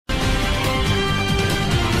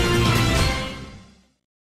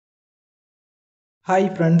Hi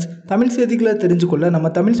friends, Tamil செய்திகளை தெரிஞ்சுக்கொள்ள நம்ம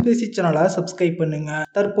Tamil Spacey சேனலை சப்ஸ்கிரைப் பண்ணுங்க.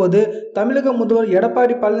 தற்போது தமிழக முதல்வர்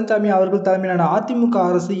எடப்பாடி பழனிசாமி அவர்கள் தலைமையிலான அதிமுக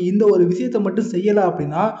அரசு இந்த ஒரு விஷயத்தை மட்டும் செய்யல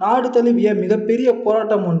அப்படின்னா நாடு தழுவிய மிகப்பெரிய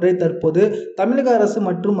போராட்டம் ஒன்றை தற்போது தமிழக அரசு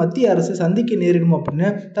மற்றும் மத்திய அரசு சந்திக்க நேரிடும்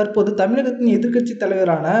அப்படின்னு தற்போது தமிழகத்தின் எதிர்க்கட்சி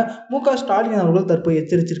தலைவரான மு.க.ஸ்டாலின் அவர்கள் தற்போது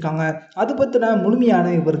எச்சரிச்சிருக்காங்க. அது பற்றின முழுமையான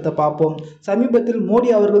விவரத்தை பார்ப்போம். சமீபத்தில்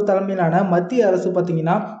மோடி அவர்கள் தலைமையிலான மத்திய அரசு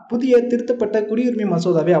பார்த்தீங்கன்னா புதிய திருத்தப்பட்ட குடியுரிமை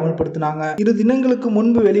மசோதாவை அமல்படுத்தினாங்க. இரு தினங்களுக்கு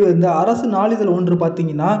முன்பு வெளிவந்த அரசு நாளிதழ் ஒன்று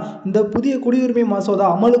பார்த்தீங்கன்னா இந்த புதிய குடியுரிமை மசோதா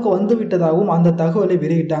அமலுக்கு வந்துவிட்டதாகவும் அந்த தகவலை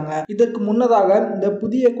வெளியிட்டாங்க. இதற்கு முன்னதாக இந்த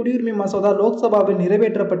புதிய குடியுரிமை மசோதா லோக்சபாவில்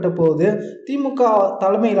நிறைவேற்றப்பட்ட போது திமுக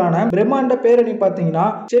தலைமையிலான பிரம்மாண்ட பேரணி பார்த்தீங்கன்னா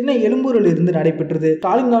சென்னை எழும்பூரில் இருந்து நடைபெற்றது.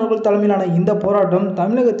 ஸ்டாலின் அவர்கள் தலைமையிலான இந்த போராட்டம்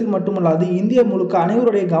தமிழகத்தில் மட்டுமல்லாது இந்தியா முழுக்க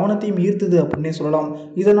அனைவருடைய கவனத்தையும் ஈர்த்தது அப்படின்னே சொல்லலாம்.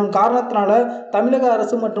 இதன் காரணத்தினால தமிழக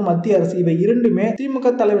அரசு மற்றும் மத்திய அரசு இவை இரண்டுமே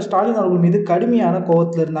திமுக தலைவர் ஸ்டாலின் அவர்கள் மீது கடுமையான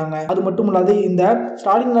கோபத்தில் இருந்தாங்க. அது மட்டுமல்லாது இந்த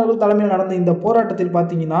ஸ்டாலின் அவர்கள் தலைமையில் நடந்த இந்த போராட்டத்தில்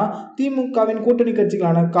பார்த்தீங்கன்னா திமுகவின் கூட்டணி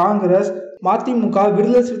கட்சிகளான காங்கிரஸ், மதிமுக,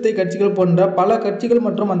 விடுதலை சிறுத்தை கட்சிகள் போன்ற பல கட்சிகள்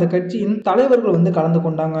மற்றும் அந்த கட்சியின் தலைவர்கள் கலந்து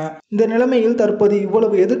கொண்டாங்க. இந்த நிலைமையில் தற்போது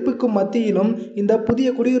இவ்வளவு எதிர்ப்புக்கு மத்தியிலும் இந்த புதிய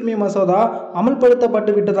குடியுரிமை மசோதா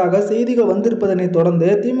அமல்படுத்தப்பட்டு விட்டதாக செய்திகள் வந்திருப்பதனை தொடர்ந்து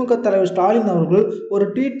திமுக தலைவர் ஸ்டாலின் அவர்கள் ஒரு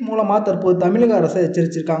ட்வீட் மூலமா தற்போது தமிழக அரசை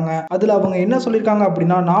எச்சரிச்சிருக்காங்க. அதுல அவங்க என்ன சொல்லியிருக்காங்க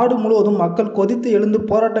அப்படின்னா, நாடு முழுவதும் மக்கள் கொதித்து எழுந்து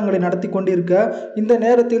போராட்டங்களை நடத்தி கொண்டிருக்க இந்த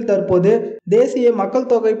நேரத்தில் தற்போது தேசிய மக்கள்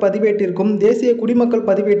தொகை பதிவேட்டிற்கும் தேசிய குடிமக்கள்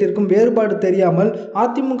பதிவேட்டிற்கும் வேறுபாடு தெரியாமல்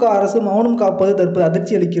அதிமுக அரசு மௌனம் காப்பது தற்போது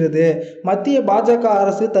அதிர்ச்சி அளிக்கிறது. மத்திய பாஜக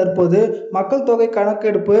அரசு தற்போது மக்கள் தொகை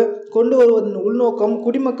கணக்கெடுப்பு கொண்டு வருவதன் உள்நோக்கம்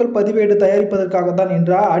குடிமக்கள் பதிவேடு தயாரிப்பதற்காகத்தான்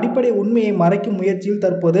என்ற அடிப்படை உண்மையை மறைக்கும் முயற்சியில்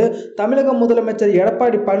தற்போது தமிழக முதலமைச்சர்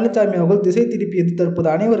எடப்பாடி பழனிசாமி அவர்கள் திசை திருப்பியது தற்போது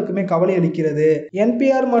அனைவருக்குமே கவலை அளிக்கிறது.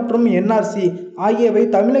 என்பிஆர் மற்றும் என்ஆர்சி ஆகியவை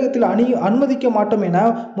தமிழகத்தில் அனுமதிக்க மாட்டோம் என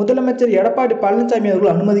முதலமைச்சர் எடப்பாடி பழனிசாமி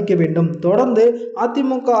அவர்கள் அனுமதிக்க வேண்டும். தொடர்ந்து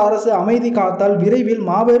அதிமுக அரசு அமைதி காத்தால் விரைவில்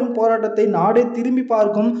மாபெரும் போராட்டத்தை நாடே திரும்பி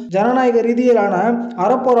பார்க்கும் ஜனநாயக ரீதியிலான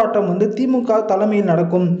அறப்போராட்டம் திமுக தலைமையில்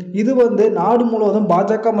நடக்கும். இது நாடு முழுவதும்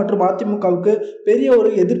பாஜக மற்றும் அதிமுகவுக்கு பெரிய ஒரு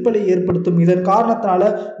எதிர்ப்பலை ஏற்படுத்தும். இதன் காரணத்தினால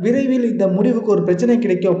விரைவில் இந்த முடிவுக்கு ஒரு பிரச்சனை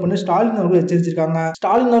கிடைக்கும் அப்படின்னு ஸ்டாலின் அவர்கள் எச்சரிச்சிருக்காங்க.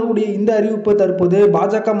 ஸ்டாலின் அவர்களுடைய இந்த அறிவிப்பு தற்போது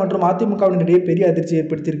பாஜக மற்றும் அதிமுகவினரிடையே பெரிய அதிர்ச்சி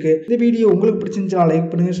ஏற்படுத்தியிருக்கு. இந்த வீடியோ உங்களுக்கு பிடிச்சிருந்துச்சுன்னா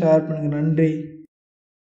லைக் பண்ணுங்க, ஷேர் பண்ணுங்க. நன்றி.